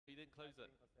didn't close it.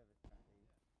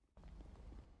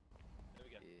 There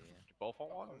we go. Yeah. Both on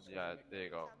one? Yeah, there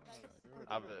you go.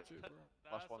 Have it.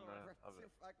 Last one there. Have it.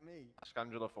 Ask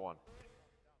Angela for one.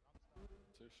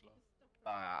 Too slow.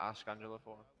 Ask Angela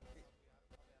for one.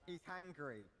 He's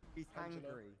hungry. He's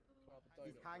hungry.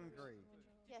 He's hungry.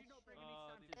 Yes.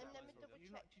 And let me double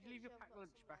check. Did you leave your packed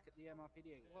lunch back at the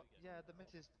MRPD again? What? Yeah, the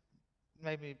missus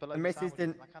made me bologna The missus sandwiches.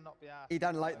 didn't. I cannot be asked. He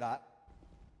don't like that.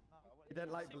 He don't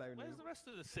like bologna. Where's the rest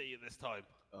of the city at this time?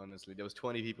 Honestly, there was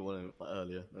 20 people in it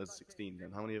earlier. There was 16.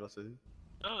 And how many of us are here?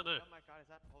 Oh no. Oh my god, is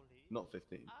that police? Not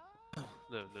 15. No.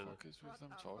 Fuck is with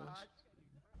them tires?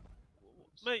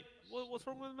 Mate, what's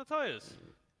wrong with my tyres?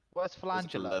 Where's There's like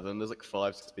Flangela? 11. There's like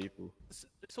 5, 6 people.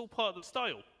 It's all part of the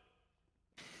style.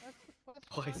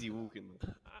 Why is he walking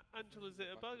there? Angela's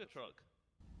at a burger truck.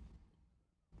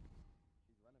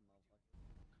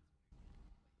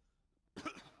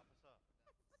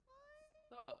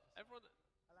 No, everyone.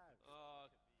 Hello.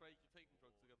 Craig, you're taking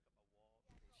drugs again.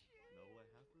 No,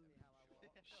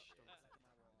 what happened?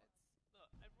 No,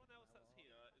 everyone else that's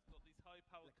here has got these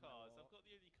high-powered cars. I've got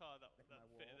the only car that fitted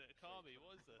at a car meet.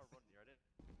 What is this?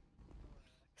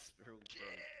 Spiral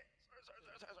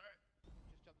Sorry.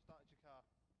 Just jump started your car.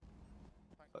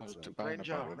 That's to ban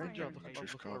about a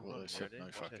drift car, but they said no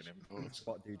fucking imports.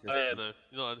 What do you do? Oh yeah, no.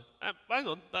 You're not. Hang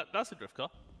on, that's a drift car.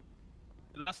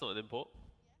 That's not an import.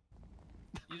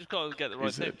 You just gotta get the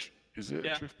right thing. Is it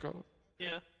Yeah. a drift car?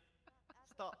 Yeah.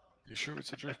 Stop. You sure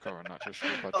it's a drift car and not just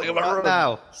your bad Look at my room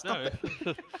now! No.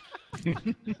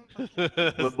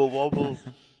 Wibble wobble.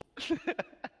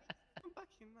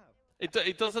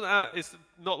 It doesn't. It's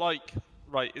not like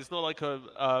right. It's not like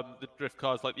the drift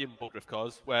cars, like the import drift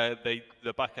cars, where the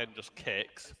back end just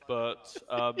kicks, but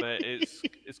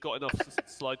it's got enough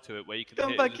slide to it where you can Come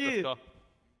hit back it as a drift here. car.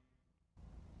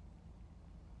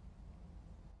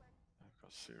 I've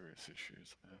got serious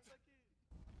issues, man.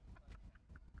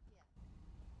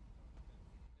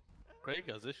 Craig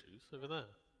has issues over there.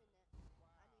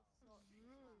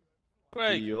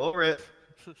 Craig. You're it.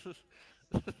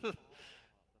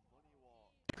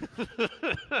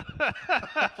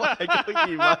 Why got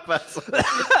you my pass?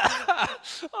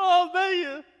 Oh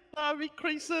mate, I'm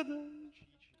increasing.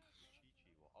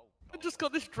 I just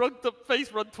got this drugged up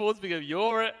face run towards me. Going,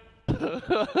 you're it.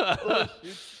 Uh-oh,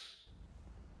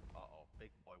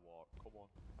 big boy walk. Come on.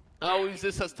 Oh, who's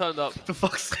this has turned up? For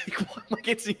fuck's sake, why am I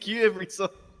getting queued every time?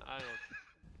 Hang on.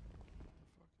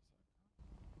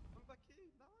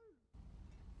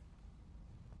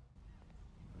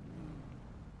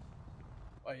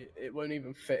 Wait, it won't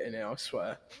even fit in it, I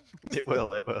swear. It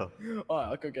will, it will. Alright,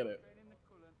 I'll go get it.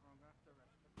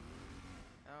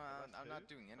 No, I'm not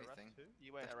doing anything.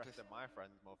 You ain't arresting my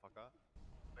friends, motherfucker.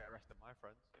 You ain't arresting my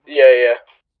friends. Yeah.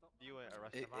 You ain't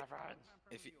arresting my friends.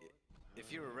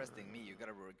 If you're arresting me, you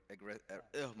gotta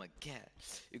oh my god,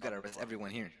 you gotta arrest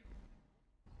everyone here.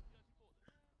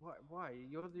 Why?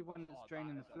 You're the one that's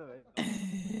draining the fluid.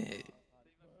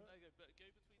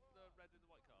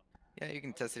 Yeah, you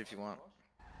can test it if you want.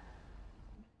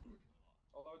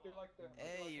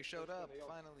 Hey, you showed up,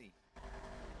 finally.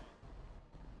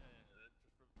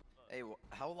 Hey,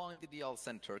 how long did y'all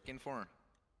send Turk in for?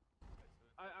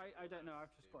 I don't know,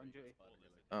 I've just got on duty.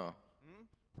 Oh.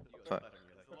 Fuck.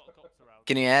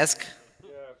 Can you ask?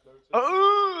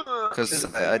 Because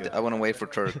I want to wait for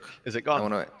Turk. Is it gone? I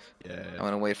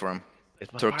want to wait for him.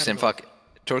 Turk's in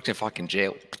fucking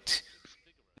jail.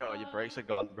 Oh, your brakes are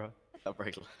gone, bro. That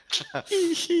brake.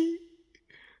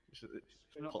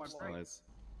 Pops nice.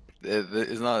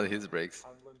 It's not his brakes.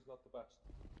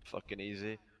 Fucking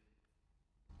easy.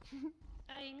 You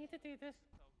need to do this.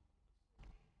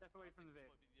 Step away from the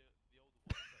vehicle.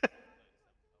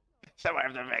 Step away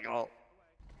from the vehicle.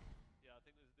 Yeah, I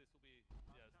think this will be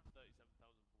 37,000 for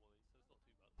one of these, so it's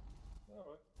not too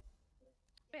bad.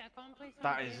 Wait, I can't place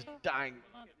That is dang.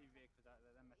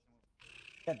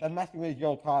 Yeah, they're messing with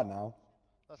your car now.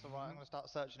 That's alright, I'm gonna start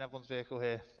searching everyone's vehicle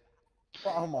here.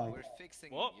 Oh my. We're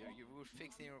fixing What? we're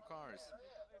fixing your cars.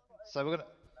 So we're gonna...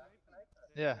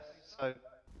 Yeah, so...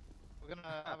 We're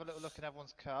gonna have a little look in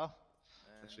everyone's car.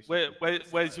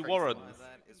 Where's your warrant?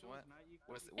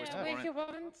 Where's Yeah, the where's warrant? your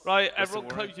warrant? Right, What's the everyone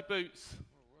warrant? close your boots.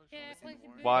 Yeah, close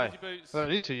your boots. Why? Close your boots.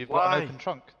 Well, you two, you've got Why? an open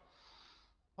trunk.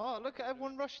 Oh, look at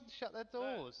everyone rushing to shut their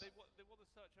doors. They want to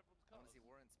search everyone's I cars. want to see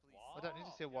warrants, please. I don't need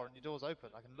to see a warrant, your door's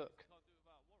open, I can look.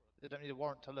 I don't need a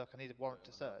warrant to look, I need a warrant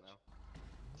to search.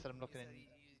 Instead I'm looking in... You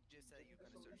just said you're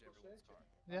gonna search everyone's car.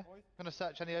 Yeah, I'm gonna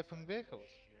search any open vehicles.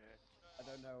 I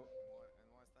don't know.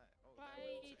 And why's that? Oh, Why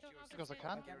you don't have a Because I safe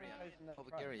can. area?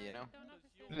 public area, you know? Don't have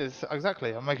a safe Yes,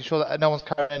 exactly, I'm making sure that no one's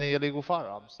carrying any illegal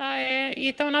firearms.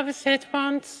 You don't have a set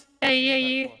once. Yeah,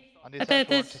 you. I need a search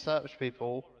warrant to search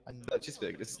people. And Just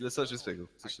big. Let's search this vehicle.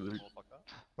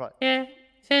 right. Yeah,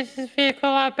 search this vehicle.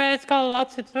 I bet it's got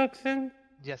lots of drugs in.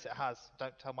 Yes, it has.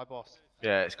 Don't tell my boss.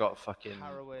 Yeah, it's got fucking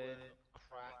Heroin,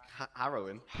 crack.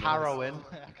 Heroin. Heroin.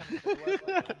 I can't say the word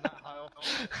like that high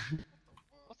off.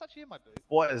 What's actually in my boot?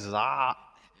 What is that?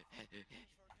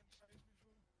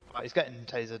 Right, he's getting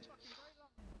tasered.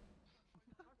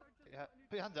 Yeah,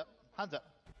 put your hands up. Hands up.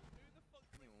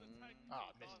 Ah,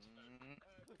 missed.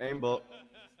 Aimbot.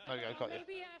 There we go, got you.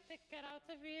 Maybe I have to get out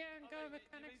of here and go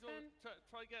mechanics then.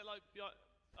 Try get like behind.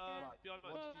 Behind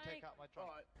What my. did you take out my trunk?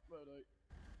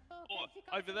 Or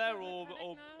either there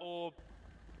or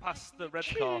past the red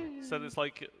car. So it's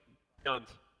like behind.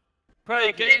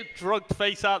 Pray, get your drugged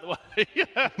face out the way.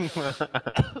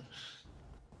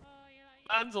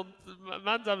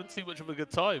 Man's having too much of a good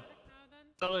time.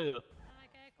 Tell you.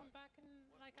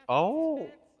 Oh.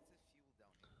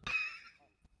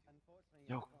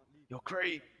 Yo,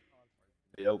 great.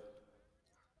 Yo.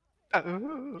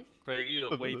 Craig, you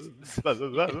got way, you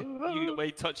got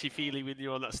way touchy feely when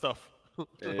you're on that stuff.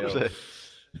 Yeah, Wait.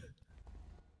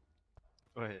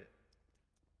 I love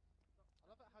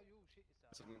it how you all shit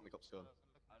yourself. Something the cops gone.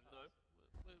 No,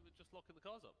 we're just locking the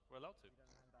cars up. We're allowed to.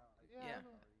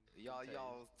 Yeah.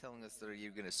 Y'all telling us that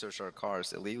you're gonna search our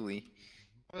cars illegally.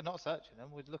 We're not searching them,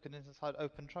 we're looking inside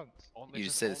open trunks. You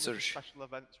just said search. Special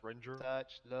events, Ranger.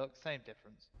 Search, look, same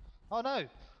difference. Oh no!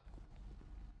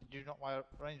 Did you knock my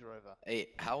Range Rover? Hey,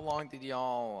 how long did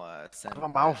y'all send? Look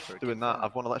at my mouth for doing that. confirm?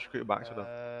 I've won electrocuted back to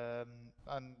them.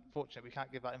 Unfortunately, we can't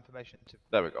give that information to.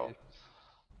 There we go.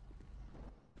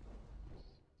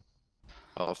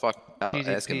 Oh fuck! Ask him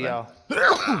then. GDPR.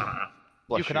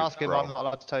 Bless You can ask him, bro. I'm not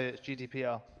allowed to tell you it's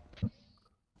GDPR.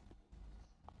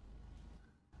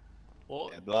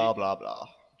 What? Yeah, blah blah blah.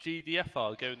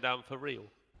 GDFR going down for real.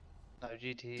 No,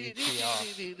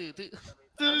 GDPR.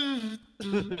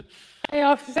 Hey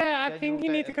officer, I General think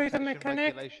you need to Data go to the Protection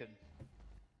mechanic. Regulation.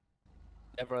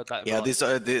 Ever heard that? in Yeah, my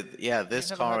life? this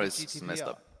never car heard of is messed GDPR?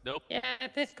 up. Nope. Yeah,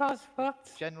 this car's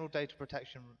fucked. General Data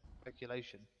Protection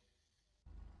Regulation.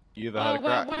 You ever had a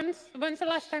well, crack? when's the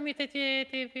last time you did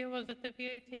was it the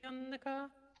VAT on the car?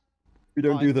 We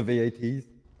don't Fine. do the VATs.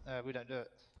 We don't do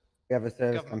it. We have a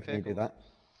service Government company do vehicle.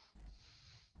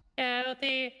 that.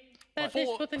 Yeah, this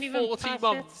wouldn't even 40 pass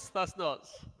months. That's nuts.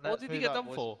 What Let's did you move get on, done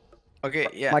boys. for? Okay,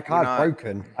 yeah. My car's we're not-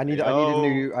 broken. I need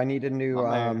a new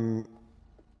My man.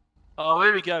 Oh,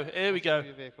 here we go. Here we go.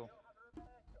 Your vehicle.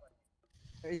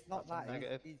 It's not that.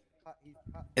 Negative. He's cut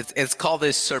It's called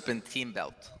a serpentine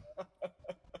belt.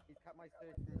 he's cut my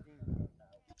serpentine.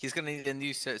 He's gonna need a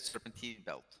new serpentine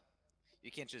belt.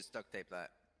 You can't just duct tape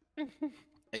that.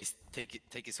 Hey,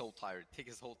 take his whole tire. Take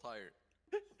his whole tire.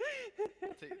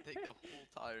 take the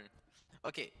whole tire.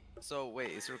 Okay, so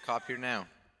wait, is there a cop here now?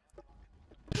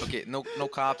 Okay, no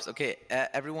cops. Okay,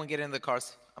 everyone get in the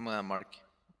cars. I'm gonna mark.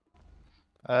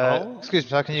 Excuse me,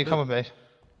 sir, can you come with me?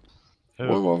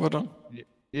 What have I done? You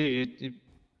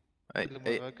Hey, with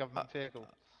hey, a government vehicle.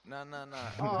 no.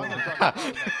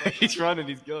 Oh, He's running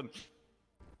his gun.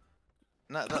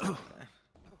 No.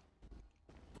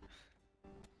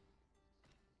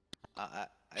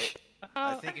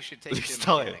 I think you should take it to the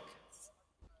Style. mechanic.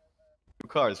 Your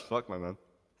car is fucked, my man.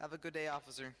 Have a good day,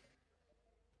 officer.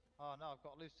 Oh no, I've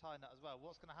got a loose tie in that as well.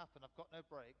 What's gonna happen? I've got no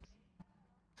brakes.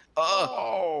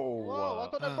 Oh! Whoa,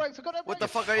 I've got no brakes, I've got no brakes! What the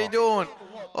fuck are you doing?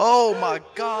 Oh my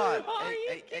god!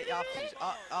 Hey,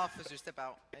 officer, step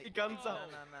out. Hey, guns out.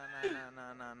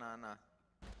 No.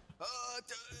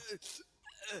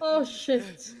 Oh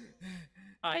shit!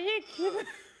 Are you kidding?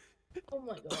 Oh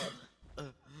my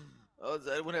god! Oh, does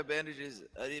anyone have bandages?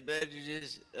 I need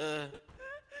bandages. Are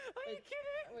you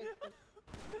kidding?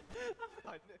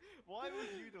 Why was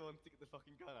you the one to get the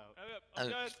fucking gun out? I'm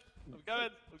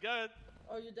going.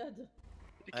 Oh, you're dead.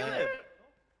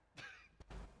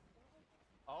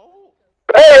 Oh!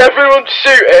 Hey, everyone's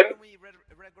shooting!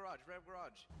 Red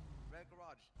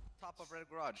garage. Top of red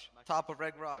garage. Top of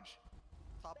red garage.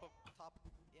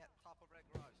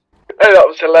 Hey, that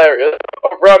was hilarious.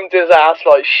 I rammed his ass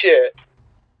like shit.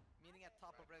 Meeting at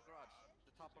top of red garage.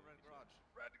 The top of red garage.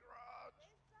 Red garage.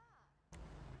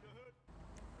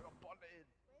 You're bonded.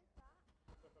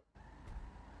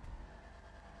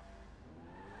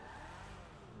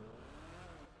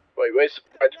 Wait, where's the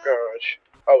red garage?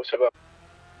 Oh, so that.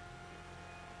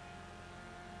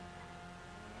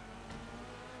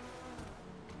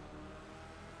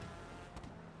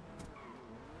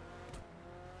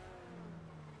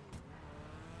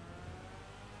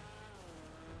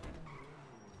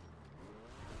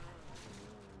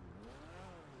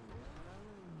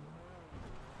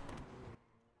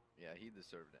 Yeah, he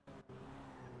deserved it.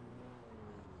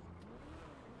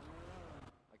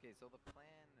 So the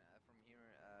plan from here,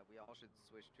 we all should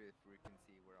switch to a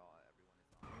frequency where everyone is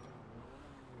on.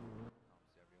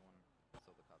 So everyone,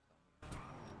 so the cops don't hear.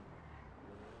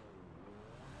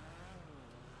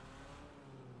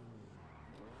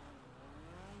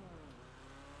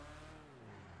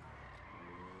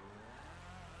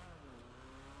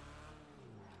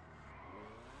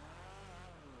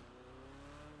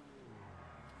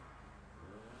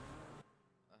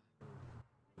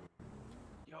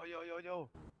 Yo.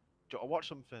 Do I watch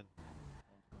something?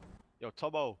 Yo,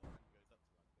 Tobo.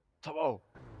 Tobo,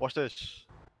 watch this.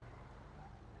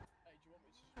 Hey, do you want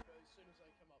me to, as soon as they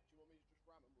come up, do you want me to just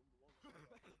ram them with the one?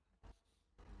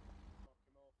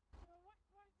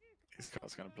 His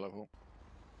car's gonna blow up.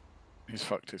 He's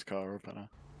fucked his car up, and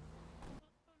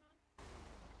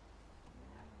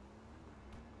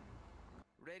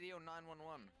Radio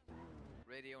 911.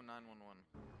 Radio 911.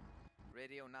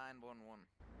 Radio 911.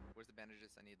 Where's the bandages?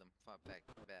 I need them. Back.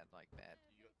 Bad, like bad.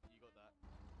 You got that.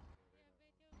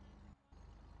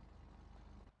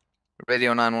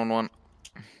 Radio 911.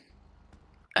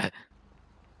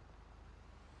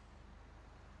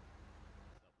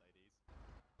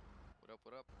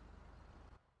 What up?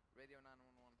 Radio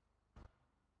 911.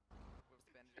 Where's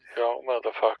the bandages? Yo,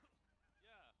 motherfucker.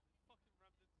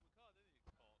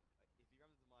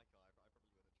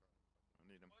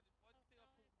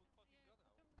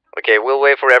 Okay, we'll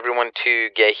wait for everyone to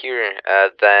get here.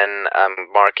 Then I'm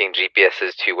marking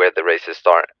GPSs to where the races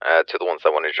start, to the ones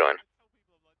that want to join.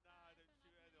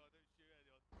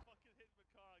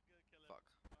 Fuck.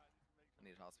 I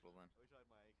need a hospital then.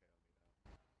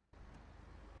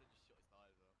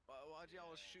 Why'd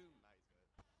y'all shoot?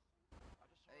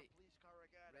 Hey,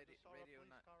 radio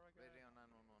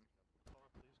 911.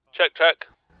 Check.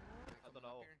 I don't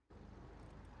know.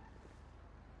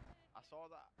 I saw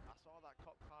that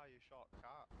cop car you shot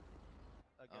cat.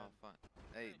 Again. Oh fuck.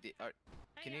 Hey,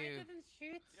 can I you? didn't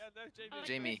shoot. Yeah, no,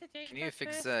 Jamie, can you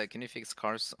fix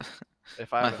cars?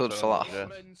 If I My have hood fell off. Yeah.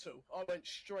 Mental. I went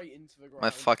straight into the ground. My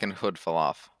fucking hood fell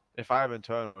off. If I have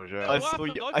internals, yeah. I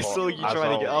saw you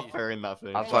trying to get up there in that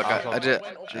thing. Fuck, I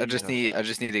just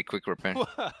need a quick repair.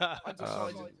 I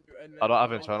decided to, and I don't have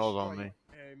then I internals went on me.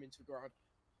 straight, into the ground.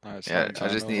 no, it's Yeah, not I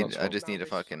just internals, need a that's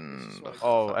fucking.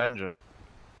 Oh, engine.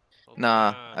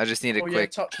 Nah, I just need a Oh yeah,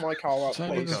 quick. touch my car up, It's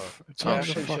only please. the, it's Yeah, only the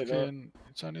shit, that. fucking,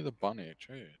 it's only the bonnet,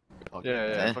 dude. Yeah,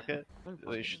 Eh? fuck it.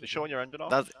 You showing your engine off?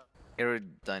 That's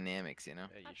aerodynamics, you know.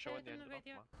 Yeah, you showing the on engine the off,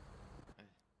 radio. man.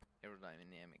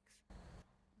 Aerodynamics.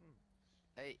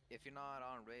 Hey, if you're not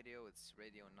on radio, it's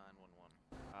radio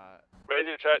 911.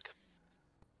 Radio check.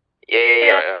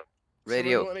 Yeah. So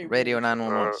Radio, they got any radio warning?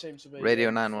 911. Seems to be, Radio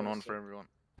yeah, 911 first for thing. everyone.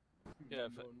 Yeah,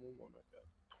 911, okay.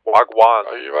 Wagwan.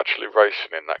 Are you actually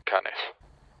racing in that canis?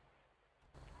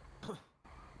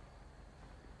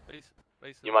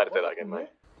 You might say that again, mate.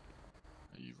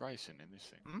 Are you racing in this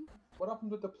thing? What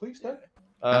happened with the police then?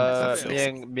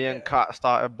 Me and Kat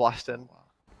started blasting.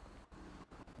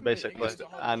 Basically.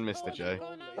 And Mr. J.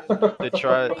 They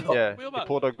tried, yeah. They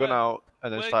pulled a gun out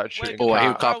and then started shooting. Oh, I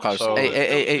hear Kat, cop cars. so-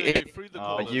 Hey.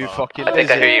 Are you fucking I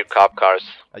think I hear busy? you, cop cars.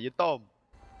 Are you dumb?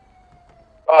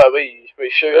 Oh, we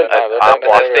shooting now. They I'm don't know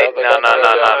testing. where- they don't know where-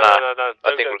 No.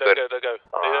 I think we're good. Don't go.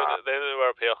 They don't know we're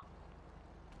up here.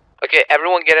 Okay,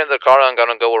 everyone get in the car. I'm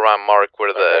gonna go around mark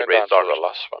where the race starts. the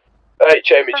last one. Hey,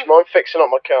 Jamie, do you mind fixing up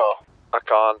my car? I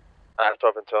can't. I have to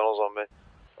have internals on me.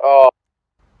 Oh,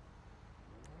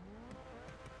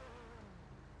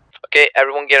 Okay,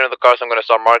 everyone get in the cars. I'm gonna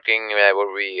start marking where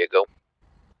we go.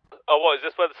 Oh, what is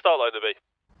this? Where the start line will be?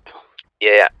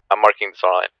 Yeah. I'm marking the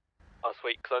start line. Oh,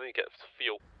 sweet, because I need to get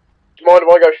fuel. do you mind if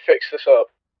I go fix this up?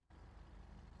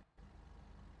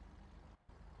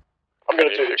 I'm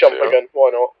gonna do the jump again. Why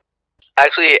not?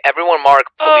 Actually, everyone mark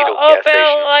Polito gas Bill,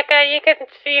 station. like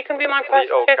you can be my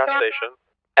Oh, prostitute. gas station.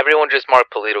 Everyone just mark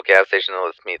Polito gas station and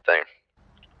let's meet there.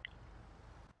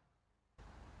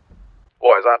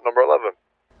 What is that, number 11?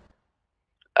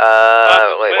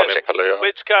 Wait, one second.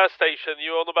 Which gas station?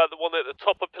 You on about the one at the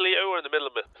top of Polito or in the middle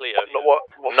of Polito?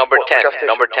 Number what 10, gas station?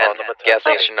 number 10, Oh, number 10. gas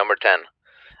station number 10.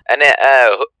 And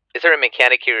is there a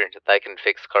mechanic here that can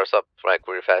fix cars up like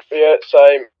really fast? Yeah,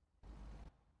 same.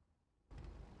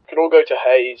 We can all go to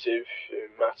Hayes if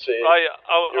Matty. Right,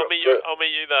 I'll You're meet up you. for it. I'll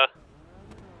meet you there.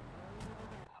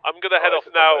 I'm gonna head off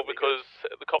now because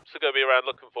the cops are gonna be around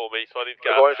looking for me, so I need to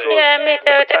get out. Yeah, me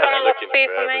too. They're gonna look for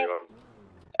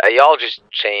me. Y'all just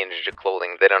changed your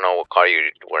clothing. They don't know what car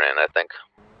you were in, I think.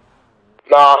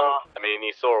 Nah. I mean,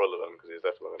 he saw all of them because he's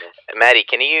definitely enough. Maddie,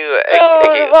 can you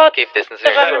what? keep distance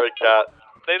Seven. here? Sorry, Cat.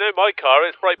 They know my car.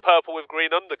 It's bright purple with green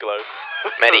underglow.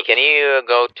 Maddie, can you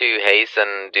go to Hayes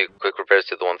and do quick repairs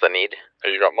to the ones I need?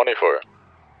 Have you got money for it?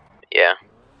 Yeah.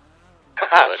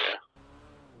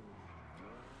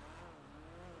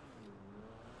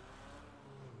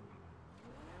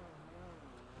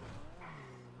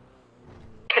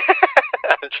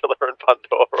 Angela and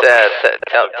Pandora.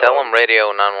 Tell them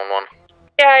radio 911.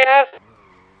 Yeah, I have.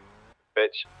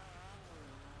 Bitch.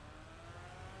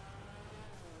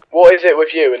 What is it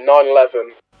with you in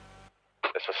 9/11?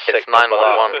 It's a sick It's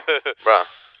 911, bruh.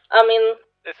 I mean,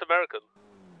 It's American.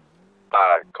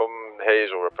 Come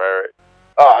Hayes will repair it.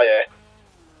 Oh, yeah.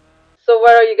 so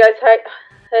where are you guys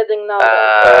heading now?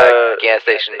 Gas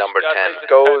station number 10.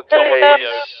 Go to Hello.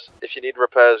 Hayes. If you need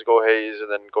repairs, go Hayes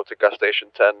and then go to gas station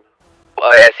 10.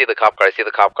 Oh, yeah, I see the cop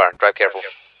car. Drive careful.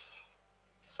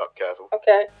 Fuck careful.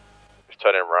 Okay. He's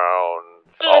turning around.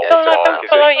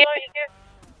 Follow you.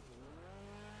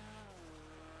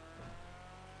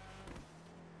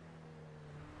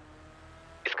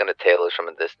 He's gonna tail us from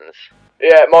a distance.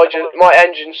 Yeah, my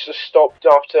engine's just stopped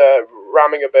after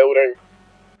ramming a building.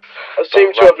 I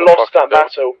seem to have lost that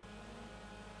battle.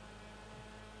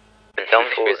 Tell me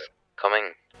if he's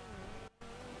coming.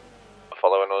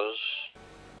 Following us.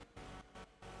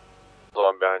 The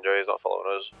one behind you, he's not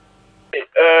following us.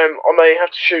 I may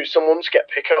have to shoot someone to get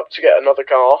pick up to get another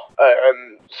car.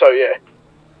 So yeah.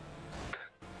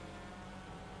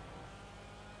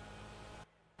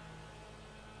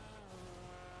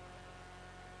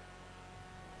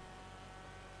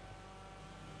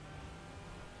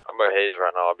 I'm at Hayes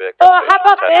right now, I'll be at Oh, gas how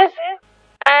station about 10.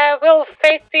 this? We'll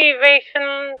fake the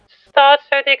evasion start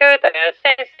so they go there.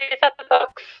 Same seats at the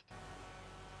docks.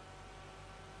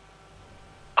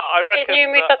 I reckon. Can you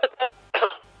meet at the docks?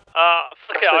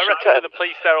 Fuck it, I reckon the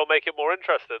police there will make it more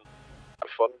interesting.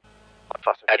 Have fun.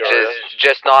 Fast and Furious.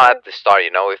 Just not at the start,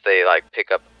 you know, if they like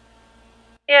pick up.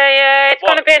 Yeah, it's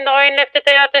gonna be annoying if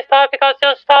they at the start because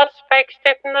they'll start spike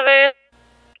stripping the way.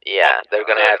 Yeah, they're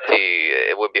gonna have to.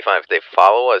 It would be fine if they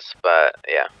follow us, but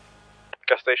yeah.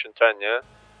 Gas station 10, yeah?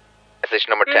 Gas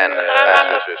station number 10.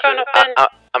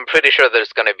 I'm pretty sure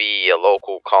there's gonna be a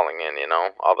local calling in, you know,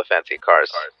 all the fancy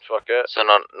cars. Fuck it. So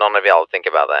none of y'all think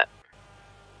about that.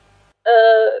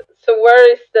 So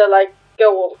where is the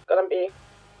goal gonna be?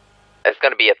 It's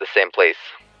gonna be at the same place.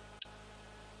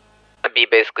 It'll be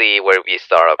basically where we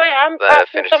start up. Wait, I'm The passing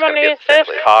finish is someone gonna be who at the same says.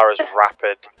 place. Car is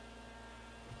rapid.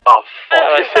 Oh,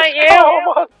 fuck. Is that you?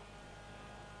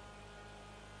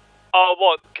 Oh,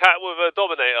 what? Cat with a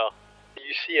Dominator?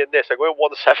 You seeing this? I'm going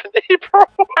 170, bro.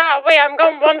 Ah, wait, I'm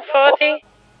going 140.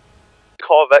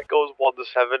 Corvette goes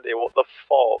 170, what the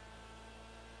fuck?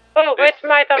 Oh, where's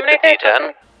my Dominator?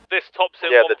 D10? This tops in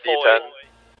Yeah, the 140. D10.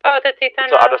 Oh, the D10.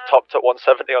 So I just topped at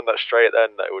 170 on that straight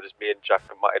then, it was just me and Jack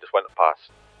and Matty just went past.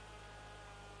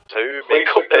 Two, me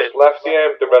coming. left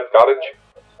the red garage.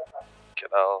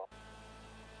 You know.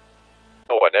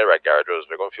 Nowhere near Red Garage,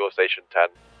 we're going fuel station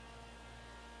 10.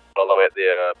 All the way at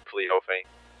the Polito thing.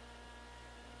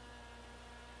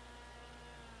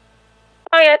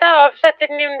 Oh yeah, that offset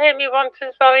didn't even hit me once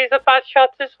as well. He's a bad shot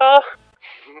as well.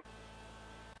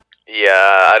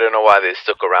 Yeah, I don't know why they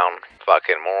stuck around.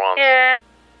 Fucking morons. Yeah.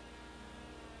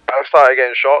 I started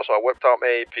getting shot, so I whipped out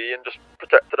my AP and just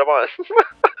protected him on.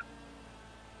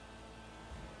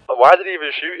 Why did he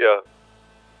even shoot you?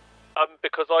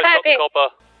 Because I shot the copper.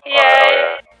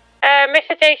 Yeah.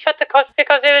 Mr. J shot the cops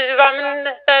because he was ramming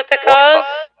the cars.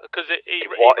 Because he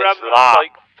What is rammed that?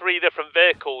 like 3 different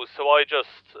vehicles, so I just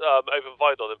opened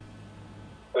fire on him.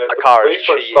 The car is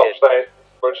cheating.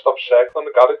 Won't stop circling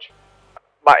the garage.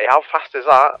 Matty, how fast is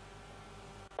that?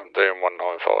 I'm doing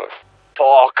 195.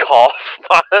 Fuck off,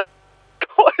 man.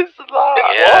 What is that?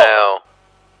 Yeah.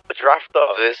 The drafter.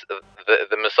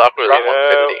 The Massacre is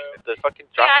 150. The fucking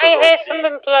Yeah, drafter. I hear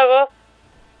something blow up.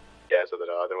 Yeah, so I don't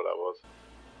know what that was.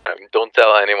 Don't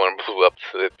tell anyone blew up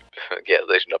the gas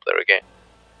station up there again.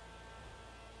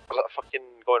 Was that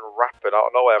fucking going rapid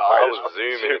out of nowhere? I Matty was just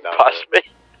zooming down past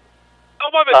me. Oh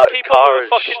my god, keep up car with a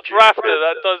is fucking stupid. drafter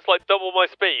that does like double my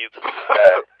speed.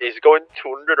 He's going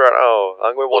 200 right now.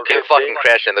 I'm going We'll keep 150. fucking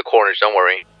crashing in the corners, don't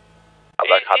worry.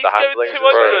 I've like, had He's the going handlings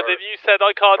 200 and you said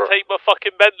I can't take my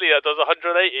fucking Bentley that does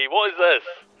 180. What is this?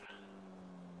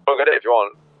 Go get it if you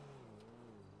want.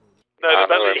 No, the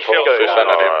Bentley import, kills. send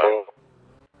an import.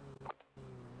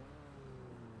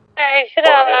 I should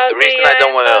have allowed The reason I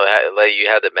don't want to let you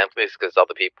have the Bentley is because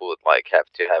other people would like have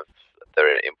to have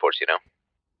their imports, you know.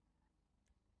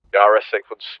 The RS6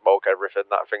 would smoke everything.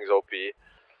 That thing's OP.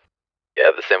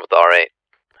 Yeah, the same with the R8.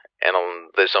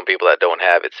 And there's some people that don't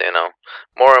have it, so, you know.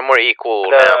 More and more equal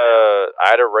now.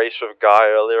 I had a race with a guy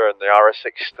earlier and the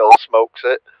RS6 still smokes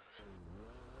it.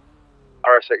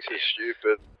 RS6 is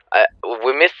stupid.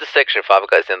 We missed the Section 5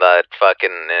 guys in that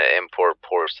fucking import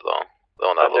Porsche, though. The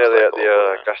one that I'm looks nearly like at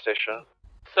the gas station.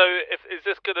 So, is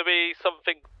this going to be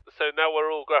something? So now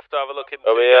we're all going to have a look into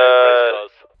Are we,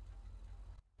 race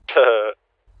cars.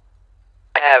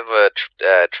 I have a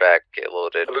track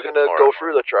loaded. Are we gonna go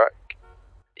through the track?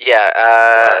 Yeah,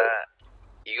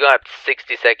 you got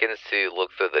 60 seconds to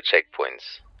look through the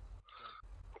checkpoints.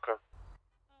 Okay.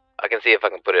 I can see if I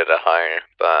can put it at higher,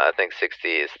 but I think 60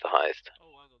 is the highest. Oh,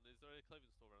 hang on. Is there a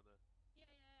clothing store around there?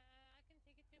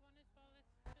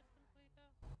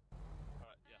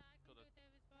 Alright, yeah, got it.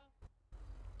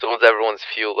 So once everyone's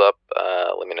fueled up,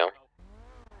 let me know.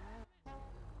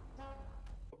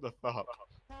 What the fuck?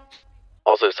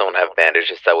 Also, if someone have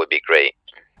bandages, that would be great.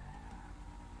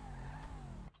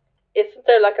 Isn't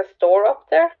there like a store up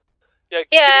there? Yeah,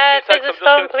 Yeah, give me 2 seconds. I'm there's a just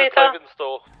going to the store, clothing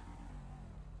store.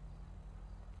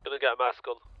 Gonna get a mask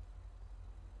on.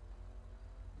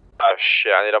 Oh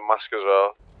shit, I need a mask as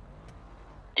well.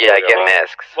 Yeah, get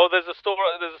masks. Well, there's a store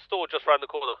just round the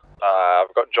corner.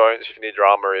 I've got joints if you need your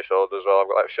armor refilled as well. I've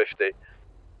got like 50.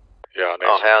 Yeah, I need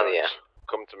Oh, some hell joints. yeah.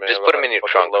 Come to me. Just I've put got, them in like, your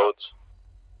fucking trunk. Loads.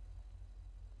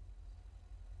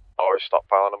 I always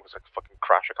stockpiling them because I can fucking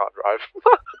crash. I can't drive.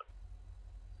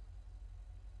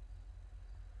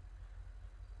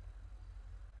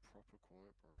 Proper quiet,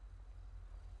 bro.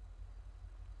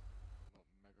 Not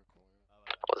mega quiet.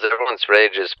 Once everyone's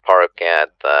ready, just park at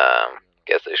the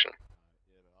gas station.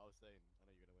 Yeah, but I was saying,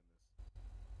 I know you're gonna win this.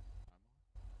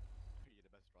 You're the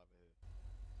best driver here. And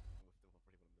we're still probably one of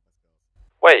the best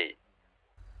cars. Wait.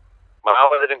 My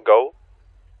armor didn't go?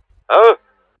 Oh?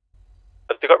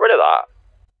 Have they got rid of that?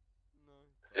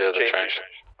 Yeah, they changed it.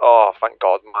 Oh, thank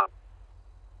God, man.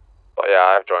 But yeah,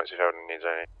 I have joints if anyone needs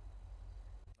any.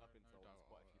 I've been told there's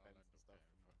quite a few bends and stuff.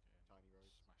 Tiny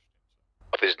roads.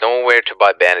 There's nowhere to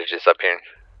buy bandages up here.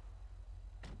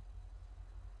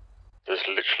 There's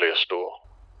literally a store.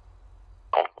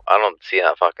 Oh, I don't see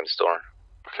that fucking store.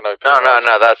 I can open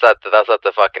No, that's at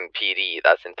the fucking PD.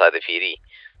 That's inside the PD.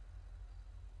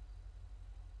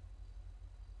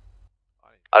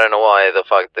 I don't know why the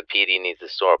fuck the PD needs a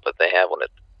store, but they have one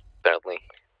apparently.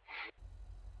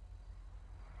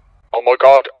 Oh my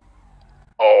god.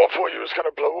 Oh, I thought you was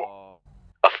gonna blow up.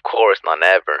 Of course, not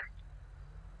ever.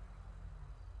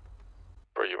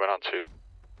 Bro, you went on too.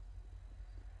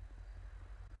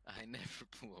 I never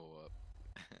blow up.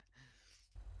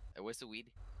 Hey, where's the weed?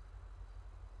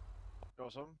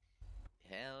 Got some?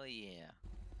 Hell yeah.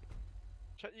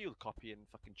 Check you copying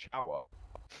fucking Chower.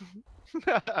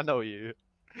 I know you.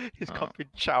 He's Oh. copying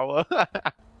Chower.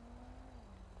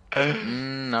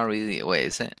 Not really. Wait,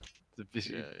 is it?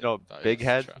 No, big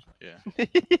head. Yeah.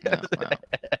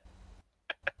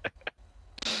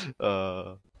 No,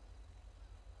 wow.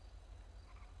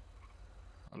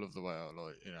 I love the way I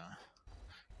like, you know.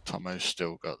 Tomo's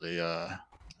still got the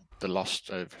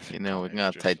lost everything. You know, we on it,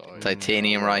 got it's just like,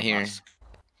 titanium right here. mask.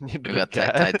 We got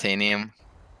titanium.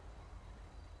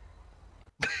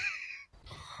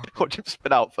 Watch him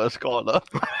spin out first corner.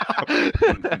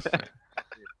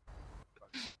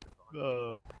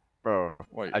 Bro,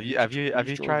 Wait, have you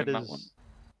who's tried driving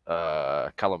that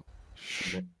his Callum?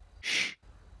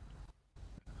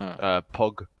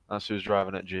 Pug. That's who's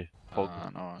driving it. G. Pug.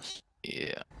 Nice.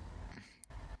 Yeah.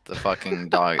 The fucking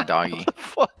doggy.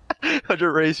 I'm just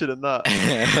racing in that.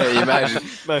 Imagine.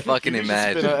 Man, Fucking you just spin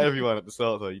imagine. out everyone at the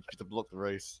start though, you just to block the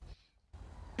race.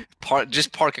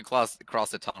 Just park across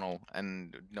the tunnel,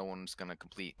 and no one's gonna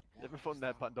complete. Never found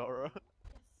that Pandora.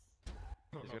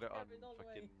 He's got it on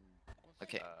fucking.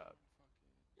 Okay.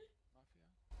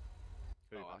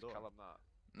 Oh, that's Callum, that.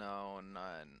 No,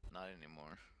 not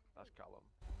anymore. That's Callum.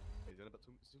 Is that about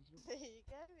There you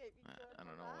go, maybe I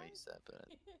don't know what you said, but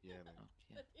yeah, man.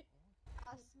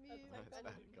 a smooth That's and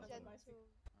that, gentle.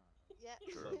 Yeah.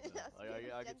 Sure, That's I smooth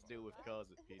get and to deal with gentle. cars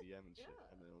at PDM and shit,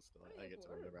 and then also I get to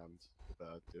run around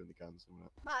doing the guns and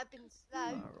that. Might have been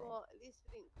slow, but at least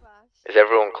we didn't crash. Is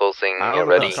everyone closing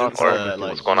ready? Or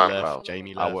what's going on?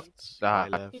 Jamie I left, nah, I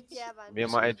left. Yeah, man. me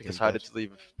and my decided to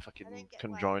leave fucking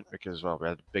conjoint because well we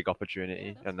had a big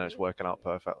opportunity and it's working out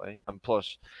perfectly. And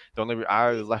plus, the only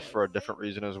I left for a different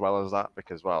reason as well as that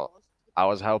because well I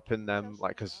was helping them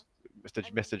like because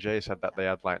Mr. J said that they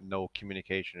had like no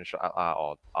communication and shit like that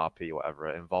or RP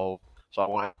whatever involved. So I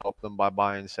want to help them by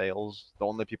buying sales. The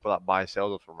only people that buy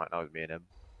sales from right now is me and him.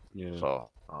 Yeah. So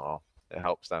it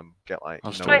helps them get like. I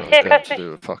you still know, got to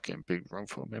do a fucking big run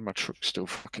for me. My truck's still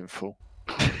fucking full.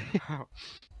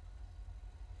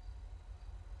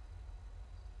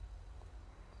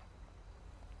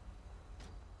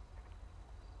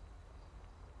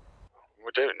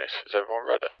 We're doing this. Is everyone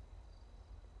ready?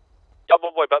 Yeah, I'm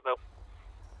on my way back now.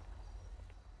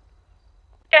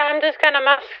 Yeah, I'm just gonna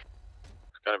mask.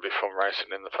 Gonna be fun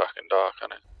racing in the fucking dark,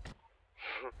 isn't it?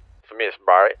 For me, it's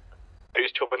bright.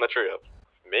 Who's chopping the tree up?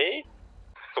 Me?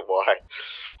 Why?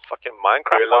 Fucking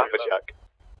Minecraft. You're a lumberjack.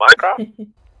 Minecraft?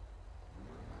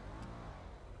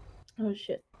 Oh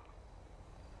shit.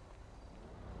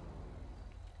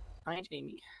 Hi,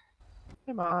 Jamie.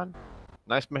 Come on.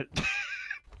 Nice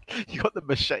You got the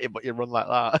machete, but you run like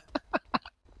that.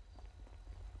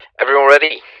 Everyone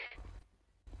ready?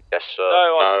 Yes, sir.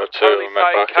 No, two of them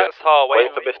are back.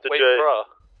 Wait for Mr. J.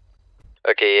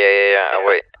 Okay, yeah, I'll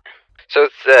wait. So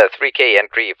it's 3K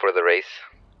entry for the race.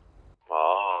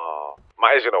 Oh,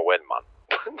 Matty's gonna win, man.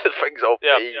 The thing's OP.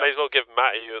 Yeah, may as well give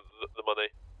Matty the money.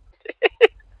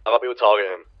 I thought people target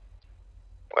him.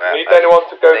 Well, Need anyone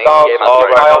to go down to Oh,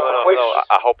 the right, mile, no.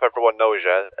 I hope everyone knows,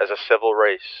 yeah, as a civil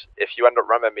race, if you end up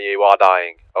ramming me, you are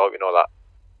dying. I hope you know that.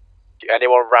 If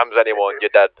anyone rams anyone, you're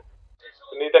dead.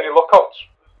 Need any lookouts?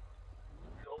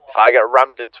 If I get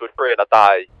rammed into a tree and I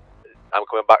die, I'm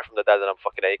coming back from the dead and I'm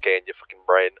fucking AK in your fucking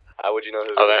brain. How would you know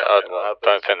who's I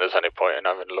don't think there's any point in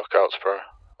having lookouts, bro.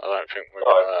 I don't think we're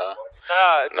gonna.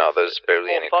 No, there's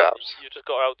barely any cops. You just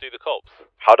got to outdo the cops.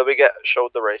 How do we get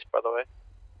showed the race, by the way?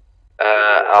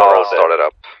 I'll start it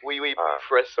up. We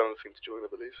press something to join,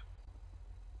 I believe.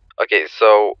 Okay,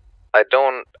 so I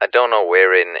don't know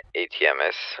where in ATM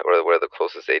is, or where the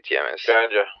closest ATM is.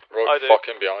 Behind you. Right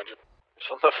fucking behind you. It's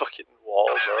on the fucking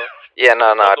wall, bro. Yeah,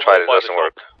 no, I tried. It by the doesn't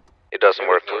work. It doesn't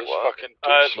work.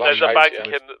 There's a bank in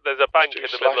the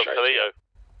middle of Toledo.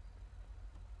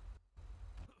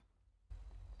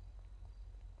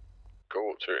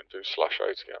 Go up to it and do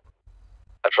 /ATM.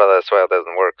 I tried that as well. It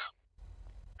doesn't work.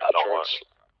 I don't want.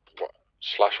 What?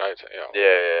 /ATM?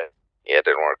 Yeah. Yeah, it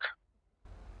didn't work.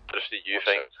 Just the U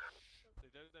thing.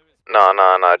 No.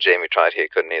 Jamie tried. He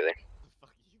couldn't either.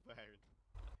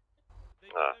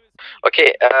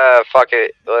 Okay, fuck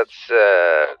it. Let's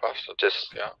just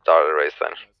start the race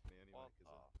then.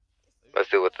 Let's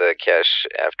deal with the cash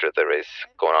after the race,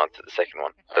 going on to the second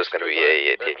one. There's gonna be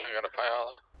a They're gonna pay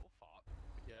all.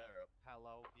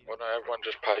 Why don't everyone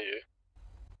just pay you?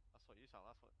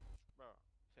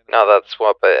 No, that's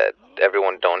what, but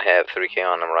everyone don't have 3K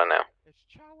on them right now.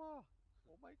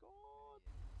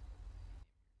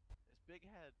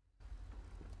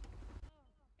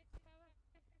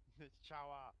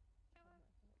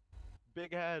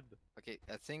 Big head. Okay,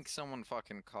 I think someone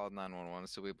fucking called 911,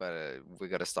 so we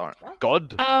gotta start.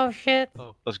 God. Oh shit.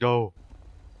 Oh, let's go.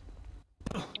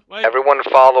 Everyone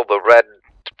follow the red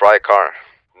Sprite car.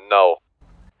 No.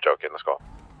 Joking, let's go.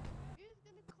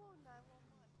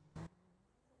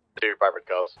 Two private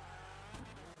cars.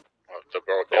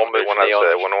 Only one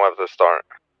has the start.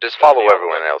 Just follow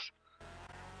everyone else.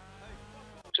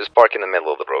 Just park in the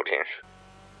middle of the road here.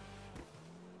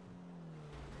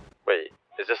 Wait,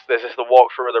 is this the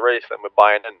walkthrough of the race that we're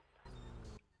buying in?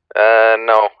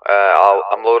 No.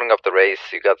 I'm loading up the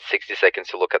race. You got 60 seconds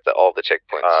to look at all the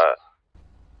checkpoints.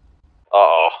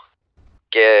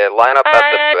 Yeah, line up at the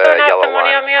yellow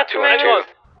line. 2 and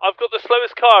 2. I've got the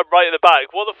slowest car right in the back.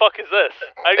 What the fuck is this?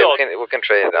 Hang on. We can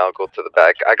trade. I'll go to the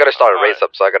back. I gotta start a race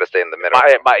up, so I gotta stay in the middle.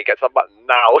 Matty, get some button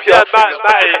now. Yeah, Matty.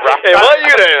 Hey, what are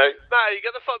you doing? Matty,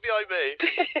 get the fuck behind me.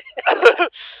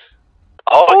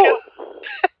 Oh.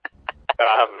 I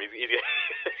have him. He's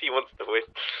he wants to win.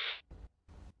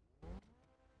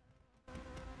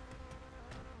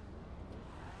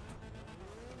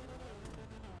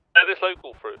 Let this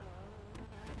local through.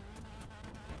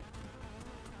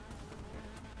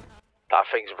 That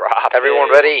thing's rapid. Everyone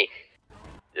ready?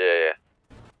 Yeah.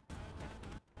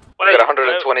 We got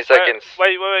 120 seconds.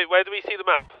 Wait, where do we see the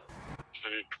map?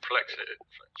 Flex it.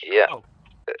 Yeah.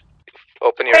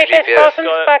 Open your Wait, this GPS. person's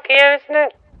back here, isn't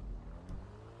it?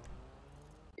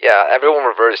 Yeah, everyone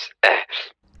reverse.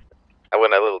 I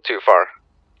went a little too far.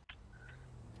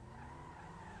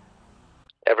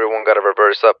 Everyone got to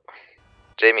reverse up.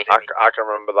 Jamie. I can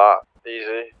remember that.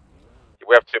 Easy.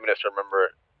 We have 2 minutes to remember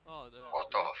it. What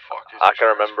the fuck is I can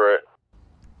remember it.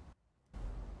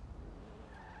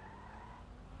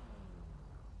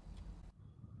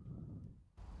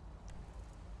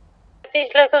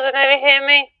 These locals will never hear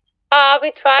me. Are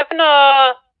we driving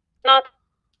or not?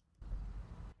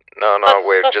 No,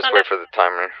 wait, just wait for the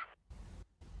timer.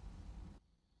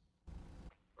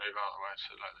 Move out of the way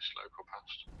so let this local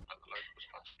pass. Let the locals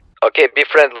pass. Okay, be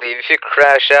friendly. If you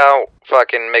crash out,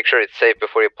 fucking make sure it's safe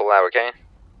before you pull out, okay?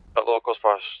 The locals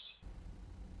pass.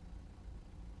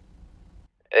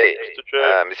 Hey,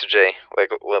 Mr. J, let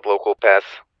local pass.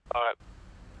 Alright.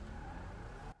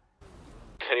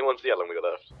 Anyone see how long we got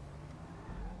left?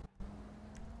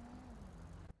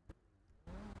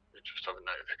 We just have a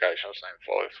notification saying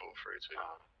 5, 4, 3, 2.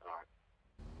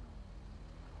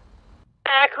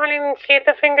 I can't even see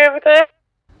the finger over there.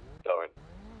 Going.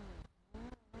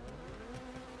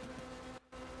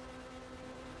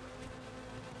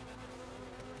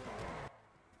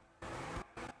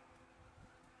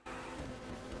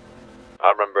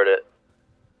 I remembered it.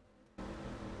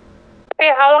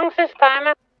 Hey, how long's this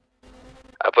timer?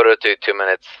 I put it to 2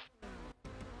 minutes.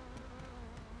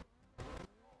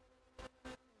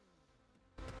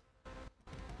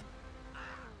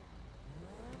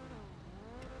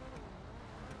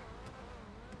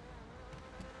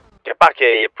 Get back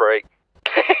here, you prick.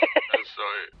 It's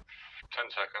like 10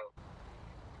 seconds.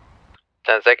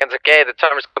 10 seconds, okay, the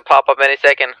timer's gonna pop up any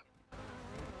second.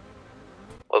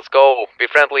 Let's go, be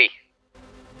friendly.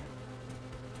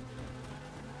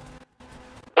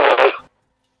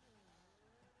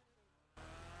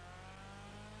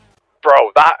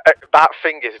 Bro, that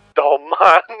thing is dumb,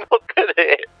 man. Look at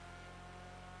it.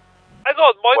 Hang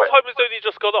on, my Wait. timer's only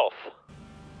just gone off.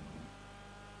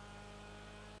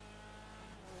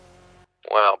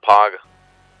 Well, Pog.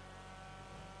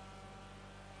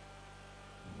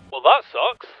 Well, that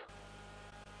sucks.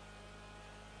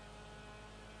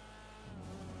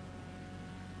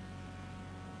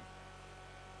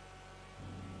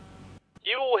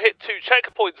 You all hit 2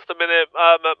 checkpoints the minute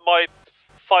my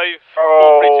 5,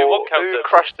 4, 3, 2, 1 counted. Who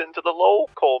crashed into the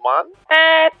local, man?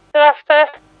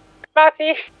 After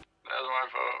Matty. There's my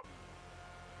vote.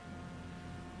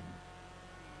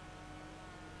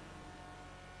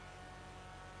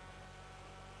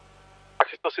 I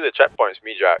can still see the checkpoints,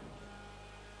 me, Jack.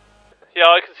 Yeah,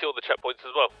 I can see all the checkpoints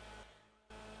as well.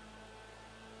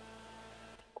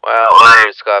 Well,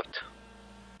 we're scuffed.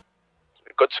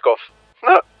 Good scuff.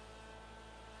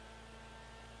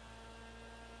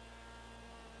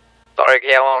 Sorry,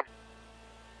 Callum.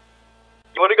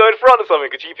 You want to go in front or something?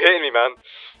 Because you keep hitting me, man.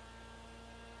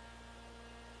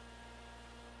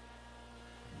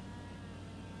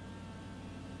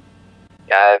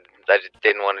 Yeah, I just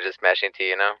didn't want to just smash into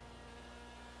you, know?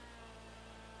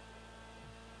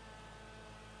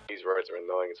 These roads are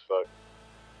annoying as fuck.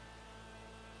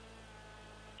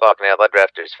 Fuck, now that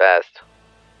drafter's fast.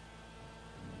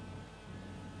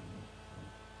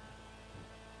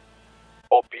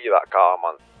 OP that car,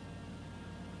 man.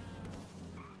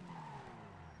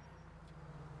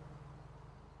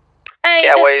 Hey,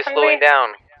 Yeah, why are you just slowing down?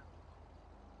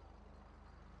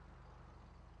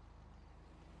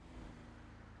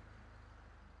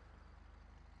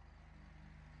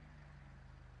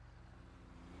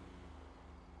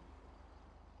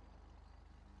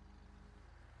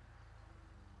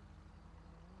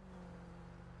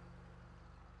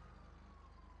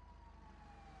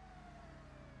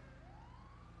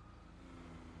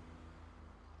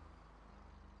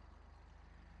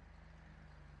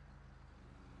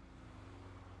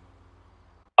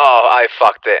 Oh, I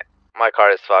fucked it. My car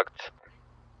is fucked.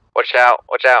 Watch out,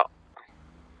 watch out.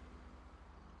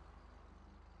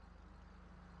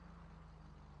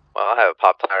 Well, I have a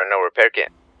pop tire and no repair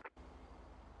kit.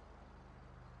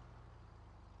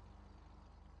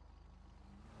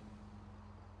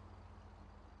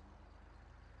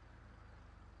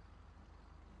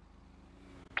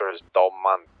 There's dumb,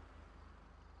 man.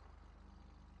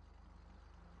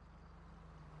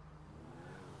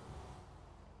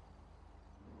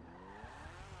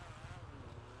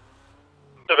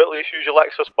 At least use your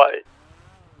Lexus, buddy.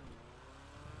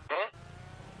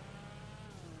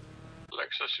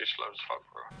 Lexus is slow as fuck,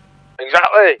 bro.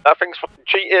 Exactly. That thing's fucking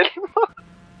cheating.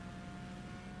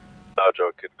 No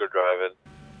joking. Good driving.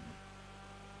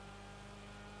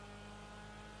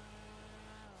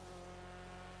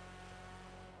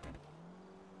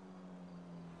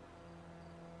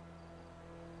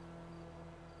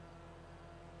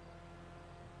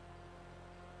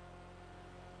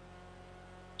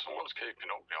 Someone's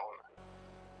keeping up behind me.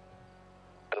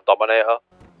 The Dominator.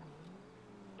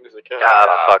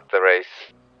 Ah, fuck the race.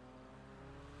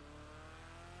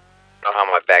 I don't know how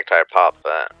my back tire popped,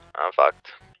 but I'm fucked.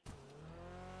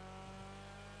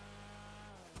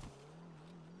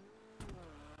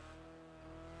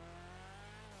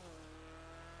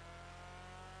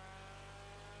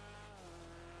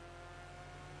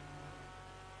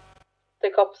 The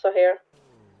cops are here.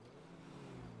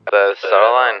 The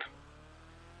star line.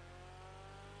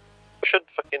 We should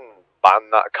fucking ban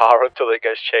that car until it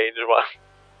gets changed, man.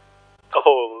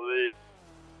 Holy.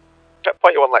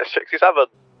 Checkpoint you want like 67.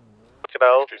 Fucking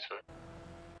hell.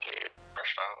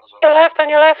 Your left, on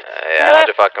your left. Yeah, I had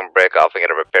to fucking break off and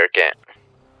get a repair kit.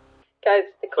 Guys,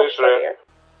 the cops are here.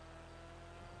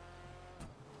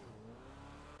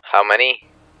 How many?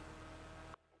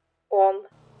 1.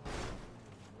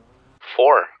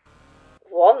 4.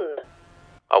 1.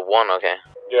 Oh, 1, okay.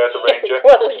 Yeah, the Ranger.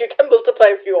 Well, you can multiply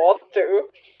if you want to.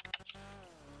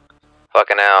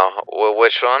 Fucking hell.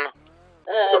 Which one?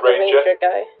 The Ranger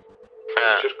guy.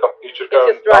 He's just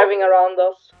driving around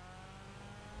us.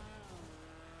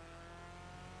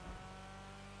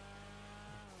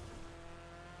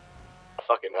 I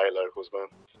fucking hate locals, man.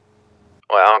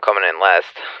 Well, I'm coming in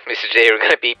last. Mr. J, you're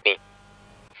gonna beat me.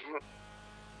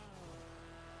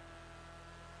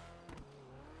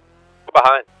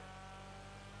 Behind.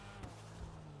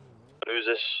 Who's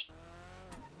this?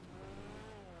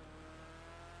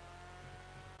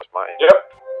 That's mine. Yep.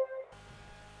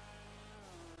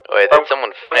 Wait, did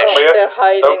someone finish? They're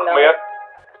hiding now. Here.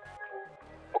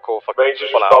 We'll call for Rangers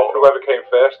just go for whoever came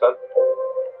first then.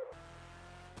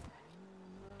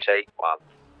 Jake, man.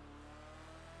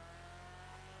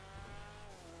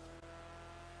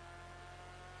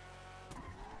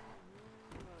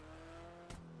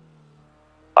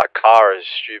 That car is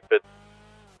stupid.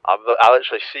 I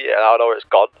literally see it and I know it's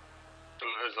gone.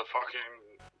 There's a fucking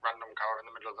random car in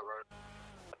the middle of the road.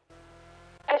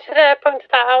 I should have pointed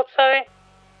that out, sorry.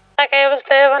 That guy was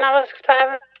there when I was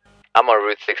driving. I'm on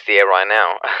Route 68 right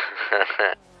now.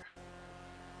 Right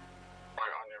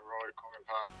on your right, coming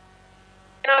past.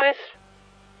 Nice.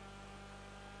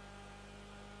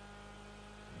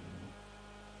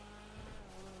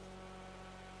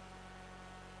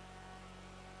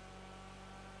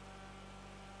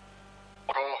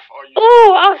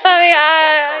 Oh, I'm sorry,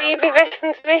 you be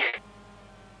listening to me.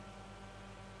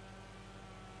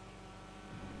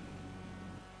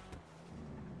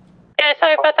 Yeah,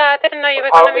 sorry about that, I didn't know you were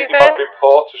gonna be there.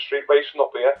 Report to street racing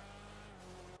up here.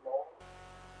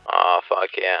 Oh, fuck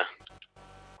yeah.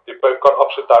 They've both gone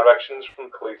opposite directions from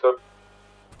Toledo.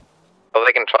 Well,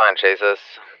 they can try and chase us.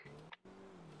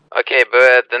 Okay,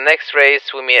 but the next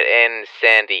race we meet in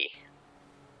Sandy.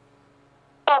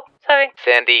 Oh, sorry.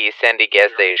 Sandy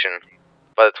gas station.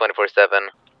 By the 24/7.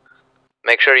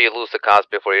 Make sure you lose the cars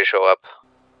before you show up.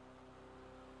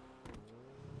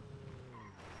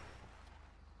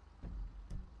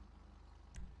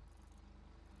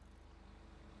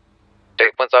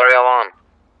 Checkpoints are all on.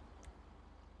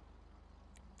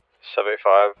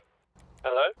 75.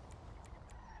 Hello?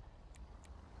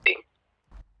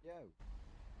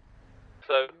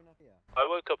 So, I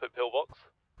woke up at Pillbox.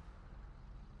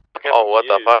 Oh, what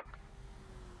the fuck?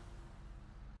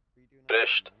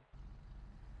 Finished.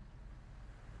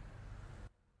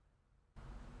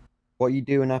 What are you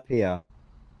doing up here?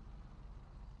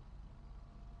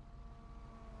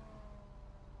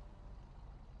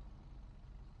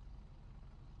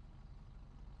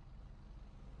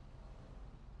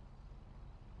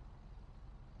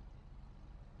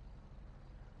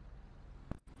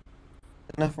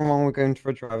 There's nothing wrong with going for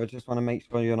a drive. I just want to make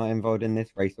sure you're not involved in this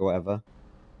race or whatever.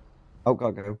 Oh,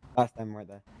 gotta go. That's them right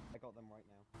there. I got them right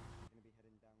now. Gonna be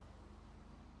heading down.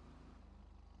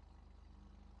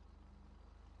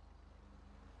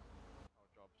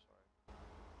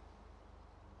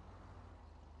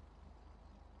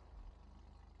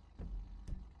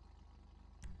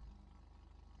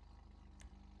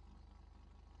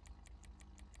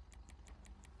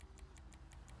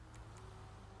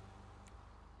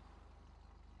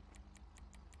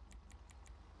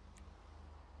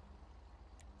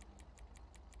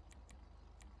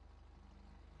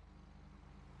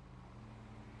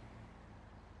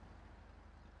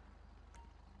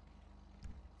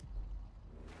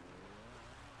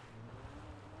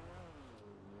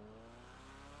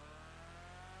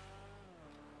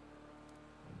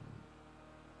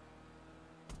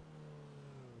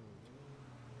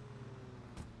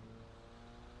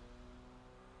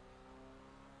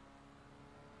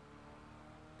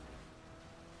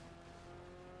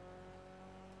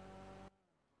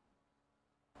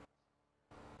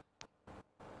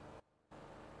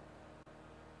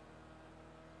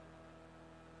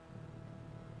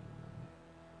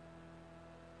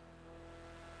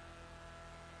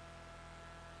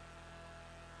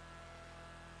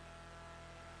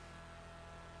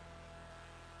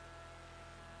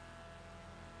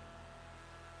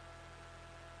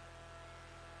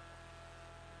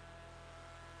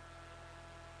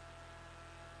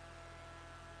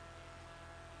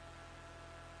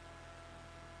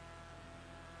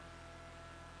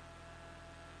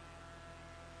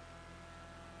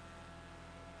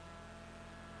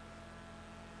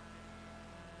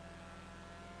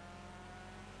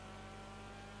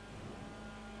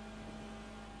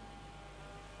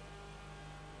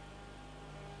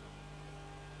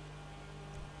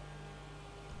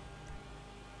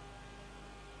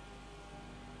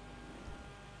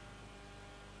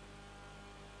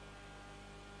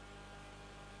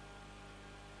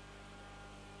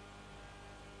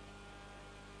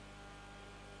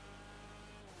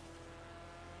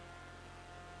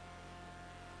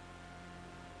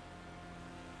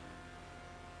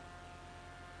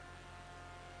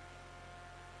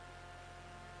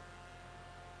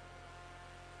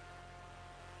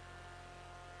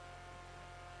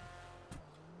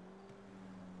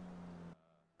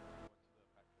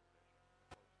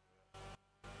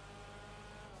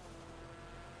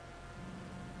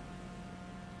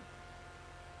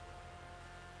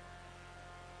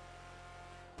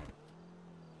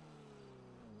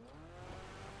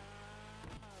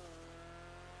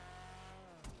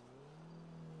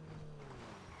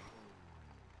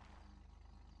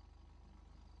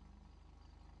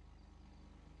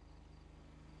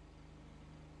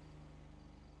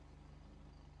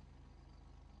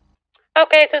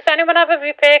 Okay, does anyone have a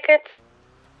repair kit?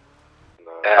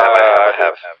 I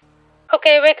have.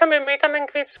 Okay, we come in group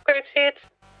seats.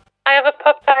 I have a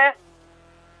pop tire.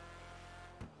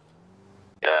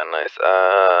 Yeah, nice.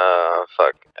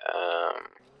 Fuck.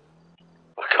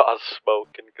 My car's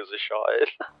smoking because I shot it.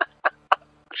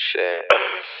 Shit.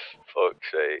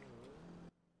 Fuck's sake.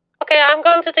 Okay, I'm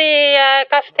going to the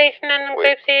gas station in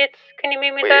group seats. Can you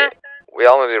meet me there? We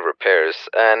all need repairs.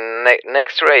 And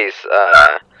next race,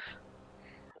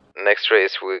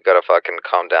 we gotta fucking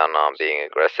calm down on being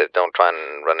aggressive. Don't try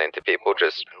and run into people.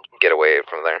 Just get away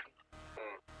from there.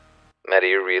 Maddie,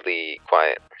 you're really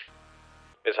quiet.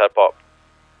 His head pop.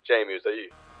 Jamie, is that you?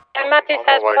 And Matty's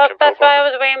head popped, that's why I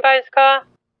was waiting by his car.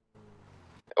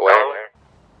 Where?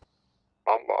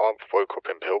 I woke up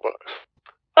in Pillbox.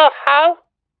 Oh, how?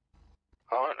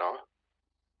 I don't know.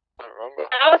 I don't remember.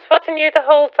 I was watching you the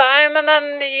whole time and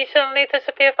then you suddenly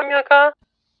disappeared from your car.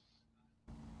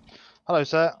 Hello,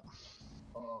 sir.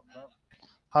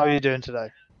 How are you doing today?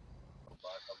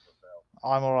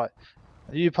 I'm alright.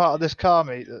 Are you part of this car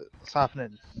meet that's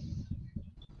happening?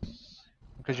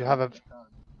 Because you have a...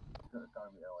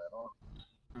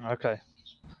 Okay.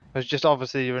 It's just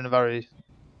obviously you're in a very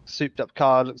souped up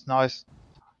car, looks nice.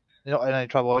 You're not in any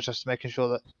trouble, I was just making sure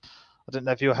that... I didn't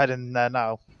know if you were heading there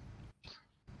now.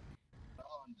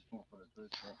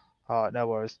 Alright, no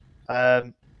worries.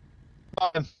 No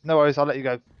worries, I'll let you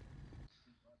go. Do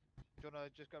you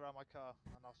want to just go around my car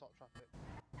and I'll stop traffic?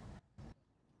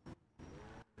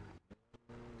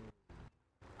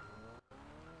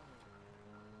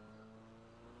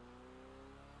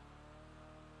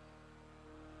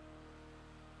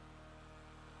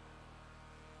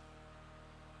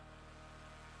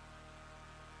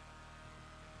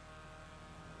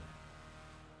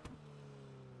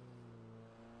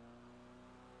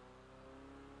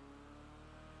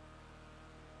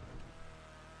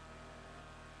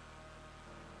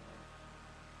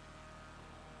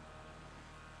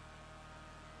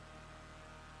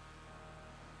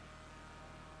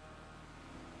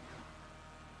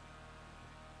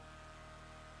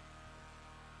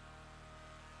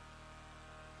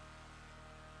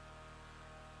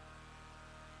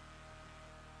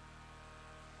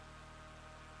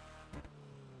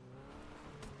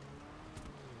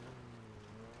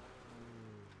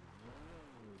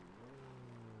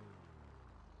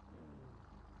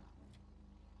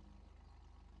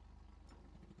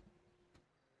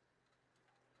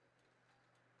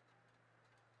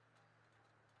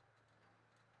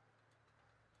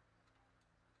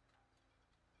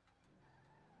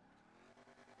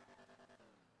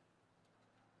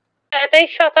 They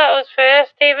shot at us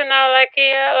first, even though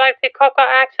the cop got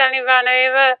accidentally ran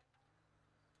over. I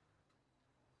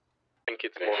think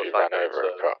it's more She the fact ran that over a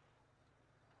car.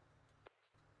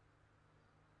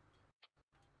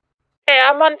 Hey,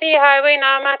 I'm on the highway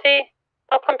now, Matty.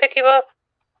 I'll come pick you up.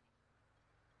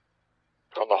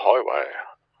 On the highway.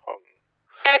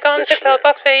 Yeah, go on to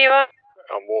Pillbox where you are.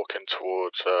 I'm walking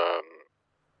towards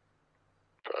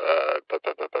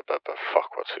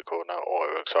fuck, what's it called now?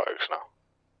 Auto Exotics now.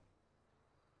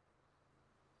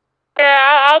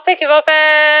 Yeah, I'll pick you up.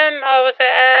 What was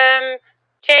it?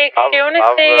 Jake, do you want to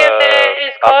see if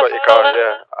his I've car's got your still car,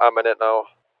 there? yeah. I'm in it now.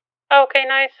 Okay,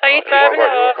 nice. Are you driving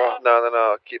it or?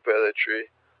 No, keep it at the tree.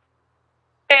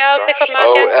 Okay, I'll pick up my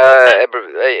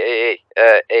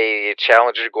A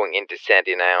Challenger going into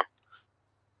Sandy now.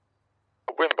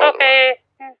 Okay.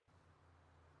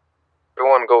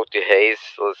 Everyone go to Hayes.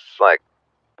 Let's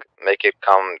make it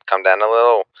come down a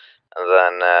little, and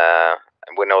then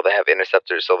we know they have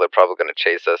interceptors, so they're probably gonna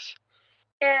chase us.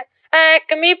 Yeah.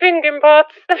 Can we bring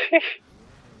imports?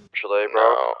 Should I, bro?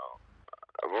 No.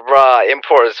 Bruh,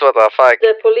 imports, what the fuck?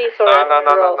 The police are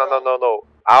No.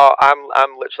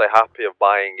 I'm literally happy of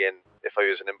buying in if I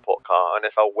use an import car, and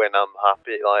if I win, I'm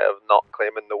happy of not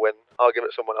claiming the win. I'll give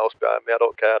it someone else behind me. I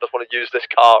don't care. I just want to use this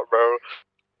car, bro.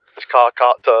 This car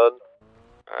can't turn.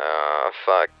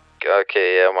 Fuck.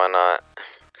 Okay, yeah, why not?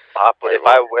 Happily,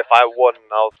 if I won,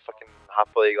 I'll fucking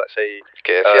happily, let's say.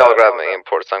 Okay, if y'all grab my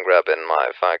imports, I'm grabbing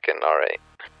my fucking R8.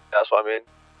 That's what I mean.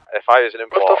 If I use an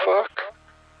import. What the fuck?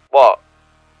 What?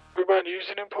 We weren't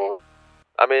using import.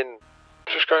 I mean,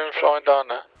 just going flying down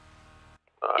there.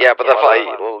 Yeah, but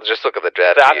just look at the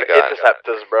draft they you had got.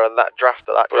 interceptors, bro, and that drafter's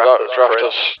not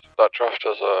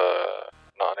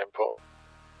an import.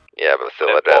 Yeah, but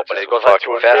still, that draft is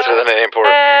fucking faster than an import.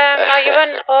 Are you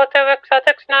on Auto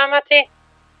Exotics now, Matty?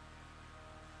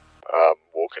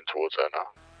 Walking towards her now.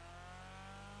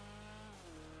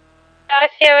 I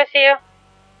see you.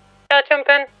 I'll jump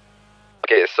in.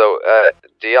 Okay, so,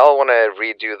 do y'all want to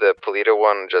redo the Polito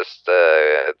one, just,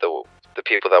 the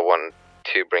people that won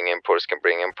to bring imports can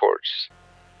bring imports.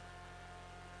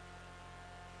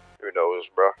 Who knows,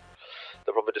 bro?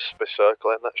 They'll probably just be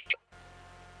circling that shit.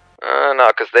 No,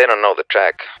 because they don't know the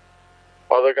track.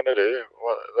 What are they gonna do?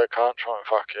 What, they can't try and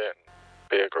fucking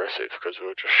be aggressive because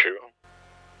we'll just shoot them.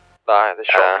 Nah, they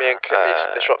shot me and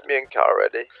they shot me and Kat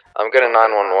already. I'm gonna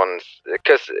 911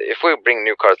 because if we bring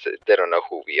new cars, they don't know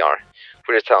who we are.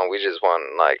 We just tell them we just want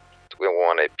we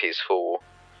want a peaceful.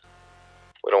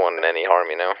 We don't want any harm,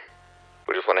 you know.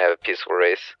 We just want to have a peaceful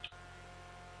race.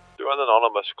 Do an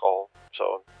anonymous call,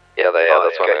 so. Yeah,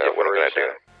 that's what I'm gonna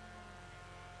do.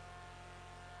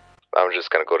 I'm just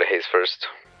gonna go to Hayes first.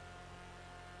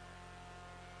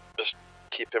 Just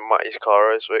keeping Matty's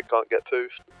car so it can't get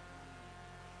poofed.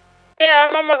 Yeah,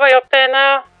 I'm on my way up there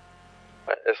now.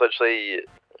 It's literally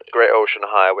Great Ocean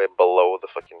Highway below the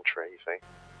fucking tree thing.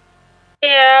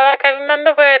 Yeah, like I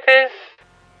remember where it is.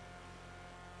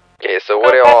 Okay, so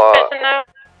what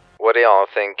are y'all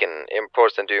thinking?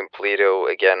 Imports and doing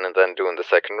Paleto again and then doing the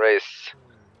second race?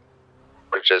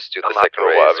 Or just do the second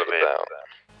race without?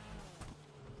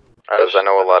 Because I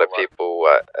know a lot of people,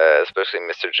 especially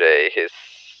Mr. J, his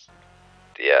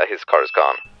car's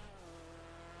gone.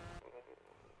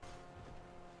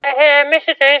 I hear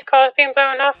Mr. J's car's been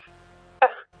blown off.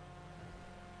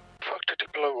 Fuck did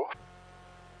it blow up?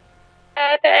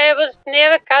 It was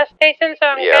near a gas station, so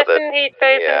I'm guessing he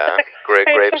drove into the gas Grape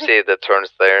station. seed that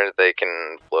turns there, they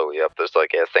can blow you up. There's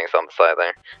like things on the side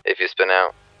there if you spin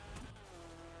out.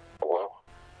 Wow.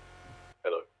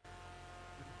 Hello.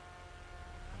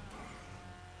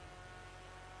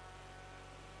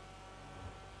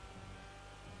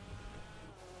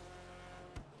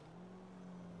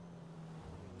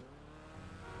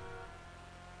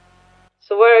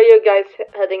 So where are you guys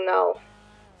heading now?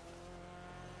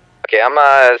 Okay, I'm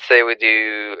gonna say we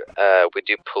do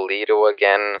Paleto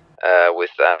again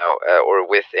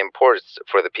with imports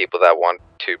for the people that want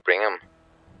to bring them.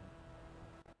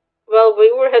 Well,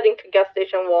 we were heading to gas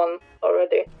station 1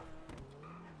 already.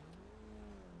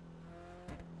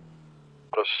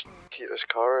 Just keep this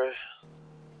car.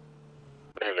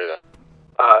 Nearly there.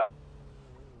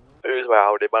 Who's my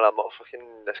Audi, man? I'm not fucking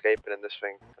escaping in this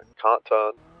thing. I can't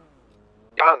turn.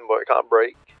 Can, but I can't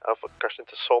brake. I've crashed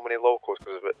into so many locals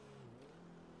because of it.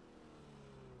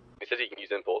 He said you can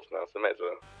use imports now, so may as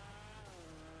well.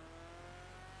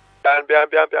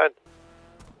 Behind.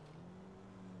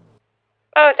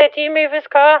 Oh, did he move his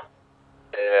car?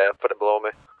 Yeah, put it below me.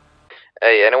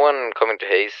 Hey, anyone coming to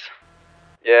Hayes?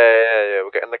 Yeah,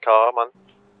 we're getting the car, man.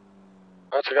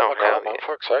 Let's get the car, man.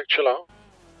 Fuck's sake, chill out.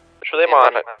 Actually,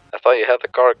 man. I thought you had the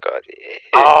car, God.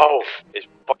 Oh, his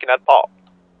fucking head popped.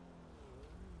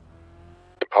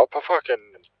 You pop a fucking...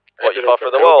 What, you fought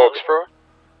for the world? Bro?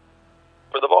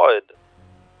 For the void?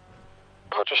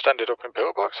 I just ended up in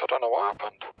pillbox, I don't know what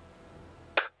happened.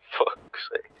 Fuck's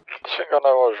sake. I think I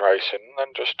know I was racing and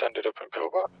then just ended up in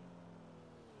pillbox.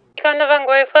 You're on the wrong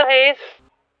way for Hayes.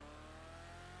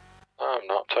 No, I'm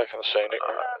not taking the scenic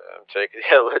route. I'm taking,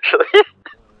 yeah, literally.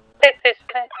 Take this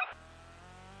way.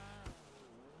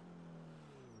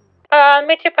 I'll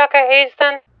meet you back at Hayes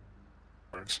then.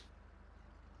 The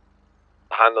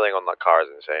handling on that car is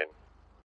insane.